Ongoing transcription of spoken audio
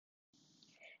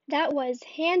That was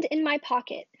 "Hand in My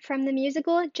Pocket" from the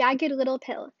musical Jagged Little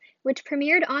Pill, which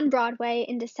premiered on Broadway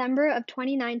in December of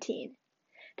 2019.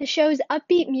 The show's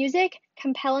upbeat music,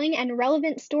 compelling and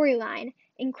relevant storyline,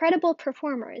 incredible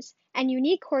performers, and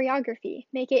unique choreography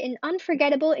make it an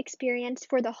unforgettable experience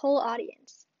for the whole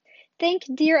audience. Think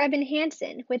Dear Evan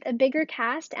Hansen with a bigger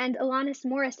cast and Alanis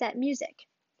Morissette music.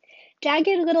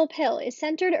 Jagged Little Pill is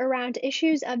centered around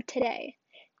issues of today: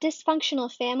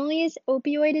 dysfunctional families,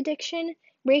 opioid addiction,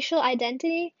 racial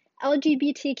identity,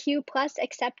 LGBTQ plus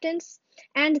acceptance,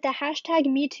 and the hashtag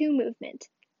 #MeToo movement.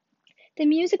 The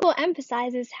musical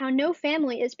emphasizes how no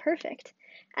family is perfect.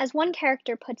 As one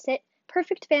character puts it,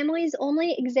 perfect families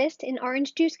only exist in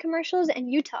orange juice commercials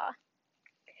and Utah.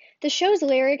 The show's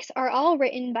lyrics are all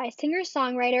written by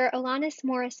singer-songwriter Alanis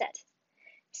Morissette.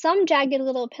 Some Jagged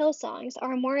Little Pill songs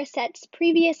are Morissette's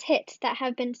previous hits that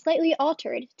have been slightly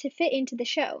altered to fit into the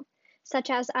show,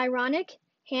 such as Ironic,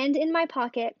 Hand in My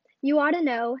Pocket, You Oughta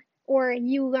Know, or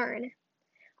You Learn.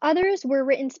 Others were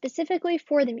written specifically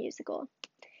for the musical.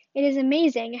 It is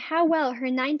amazing how well her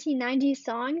 1990s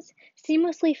songs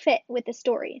seamlessly fit with the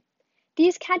story.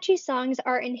 These catchy songs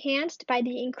are enhanced by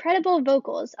the incredible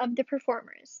vocals of the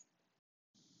performers.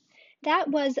 That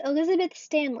was Elizabeth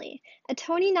Stanley, a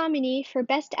Tony nominee for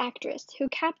Best Actress, who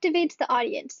captivates the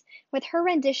audience with her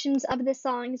renditions of the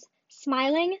songs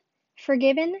 "Smiling",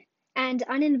 "Forgiven", and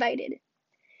 "Uninvited".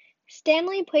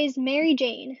 Stanley plays Mary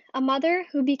Jane, a mother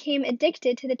who became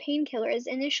addicted to the painkillers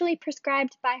initially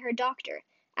prescribed by her doctor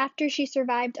after she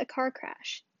survived a car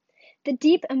crash. The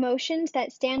deep emotions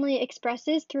that Stanley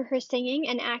expresses through her singing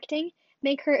and acting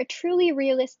make her a truly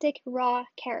realistic, raw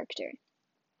character.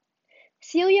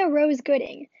 Celia Rose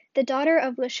Gooding, the daughter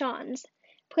of LaChanze,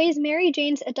 plays Mary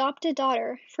Jane's adopted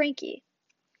daughter, Frankie.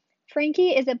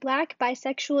 Frankie is a Black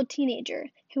bisexual teenager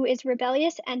who is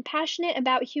rebellious and passionate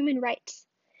about human rights.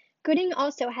 Gooding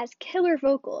also has killer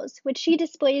vocals, which she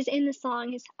displays in the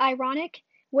songs Ironic,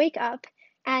 Wake Up,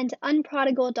 and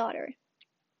Unprodigal Daughter.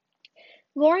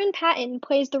 Lauren Patton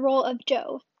plays the role of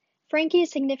Jo,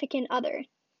 Frankie's significant other.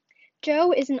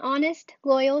 Jo is an honest,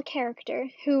 loyal character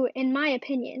who, in my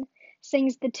opinion,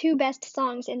 sings the two best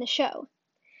songs in the show.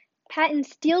 Patton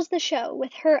steals the show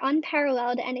with her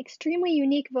unparalleled and extremely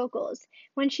unique vocals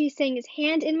when she sings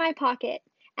Hand in My Pocket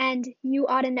and You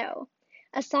Oughta Know,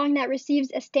 a song that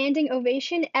receives a standing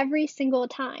ovation every single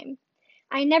time.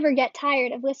 I never get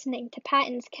tired of listening to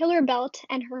Patton's killer belt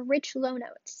and her rich low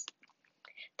notes.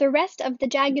 The rest of the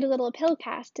Jagged Little Pill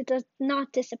cast does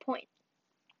not disappoint.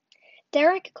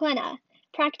 Derek Klena,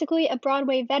 practically a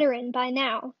Broadway veteran by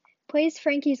now, plays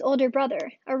Frankie's older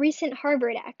brother, a recent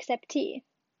Harvard acceptee.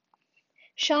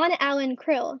 Sean Allen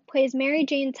Krill plays Mary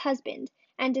Jane's husband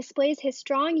and displays his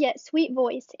strong yet sweet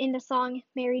voice in the song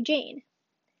Mary Jane.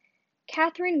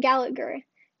 Kathryn Gallagher,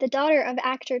 the daughter of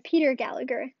actor Peter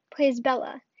Gallagher, plays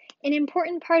Bella, an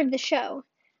important part of the show.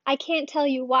 I can't tell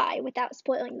you why without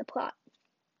spoiling the plot.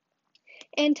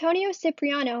 Antonio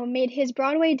Cipriano made his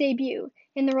Broadway debut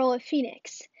in the role of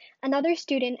Phoenix, another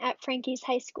student at Frankie's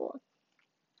high school.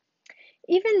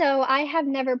 Even though I have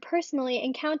never personally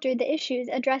encountered the issues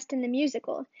addressed in the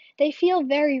musical, they feel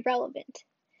very relevant.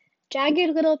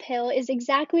 Jagged Little Pill is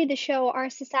exactly the show our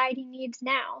society needs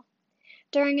now.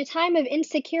 During a time of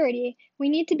insecurity, we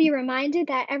need to be reminded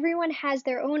that everyone has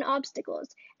their own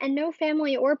obstacles, and no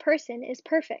family or person is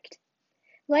perfect.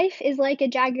 Life is like a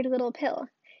jagged little pill.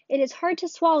 It is hard to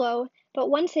swallow, but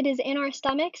once it is in our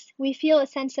stomachs, we feel a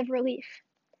sense of relief.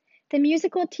 The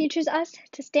musical teaches us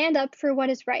to stand up for what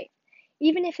is right,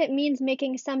 even if it means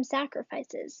making some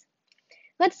sacrifices.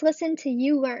 Let's listen to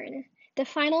You Learn, the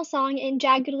final song in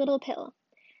Jagged Little Pill.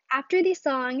 After the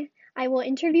song, I will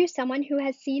interview someone who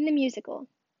has seen the musical.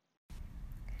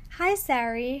 Hi,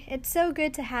 Sari. It's so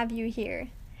good to have you here.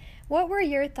 What were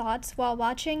your thoughts while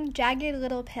watching Jagged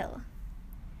Little Pill?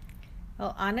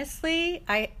 Well, honestly,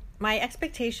 my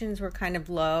expectations were kind of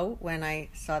low when I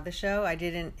saw the show. I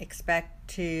didn't expect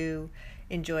to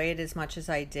enjoy it as much as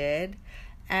I did.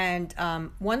 And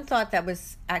one thought that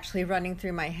was actually running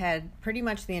through my head pretty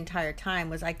much the entire time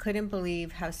was I couldn't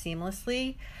believe how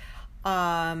seamlessly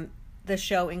the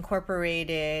show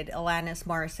incorporated Alanis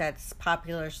Morissette's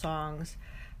popular songs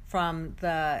from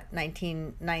the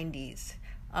 1990s.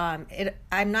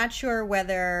 I'm not sure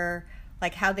whether,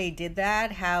 like, how they did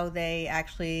that, how they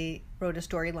actually wrote a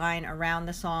storyline around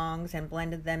the songs and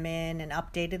blended them in and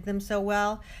updated them so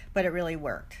well, but it really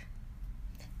worked.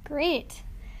 Great.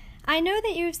 I know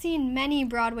that you've seen many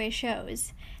Broadway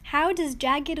shows. How does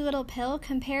Jagged Little Pill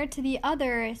compare to the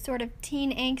other sort of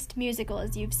teen angst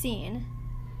musicals you've seen?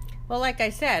 Well, like I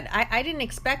said, I didn't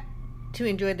expect to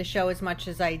enjoy the show as much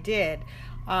as I did.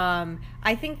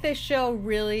 I think this show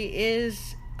really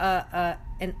is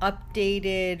an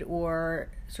updated or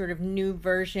sort of new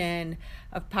version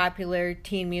of popular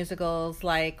teen musicals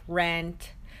like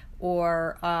Rent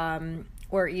or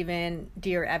even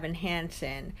Dear Evan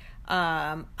Hansen.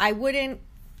 I wouldn't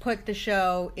put the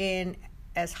show in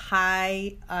as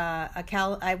high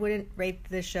I wouldn't rate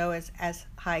the show as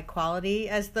high quality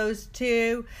as those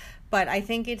two, but I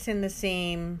think it's in the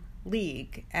same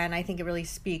league, and I think it really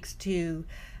speaks to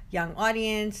young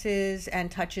audiences and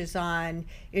touches on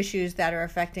issues that are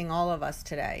affecting all of us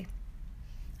today.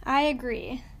 I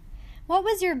agree. What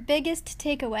was your biggest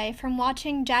takeaway from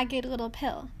watching Jagged Little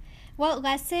Pill? What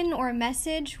lesson or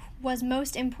message was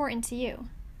most important to you?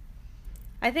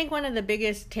 I think one of the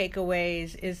biggest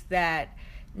takeaways is that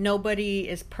nobody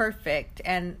is perfect,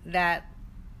 and that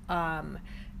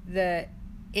the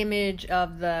image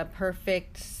of the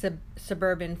perfect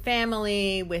suburban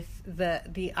family with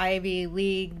the Ivy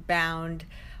League bound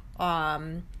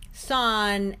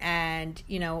son, and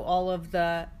all of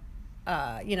the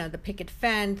the picket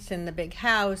fence and the big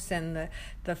house and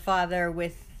the father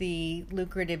with the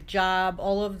lucrative job,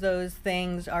 all of those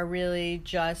things are really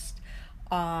just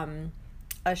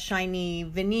a shiny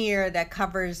veneer that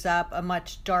covers up a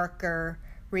much darker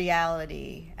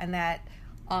reality, and that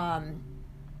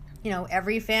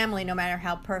every family, no matter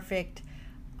how perfect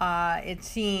it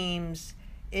seems,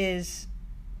 is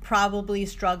probably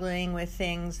struggling with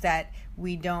things that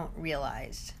we don't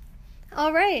realize.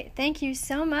 All right. Thank you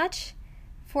so much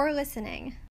for listening.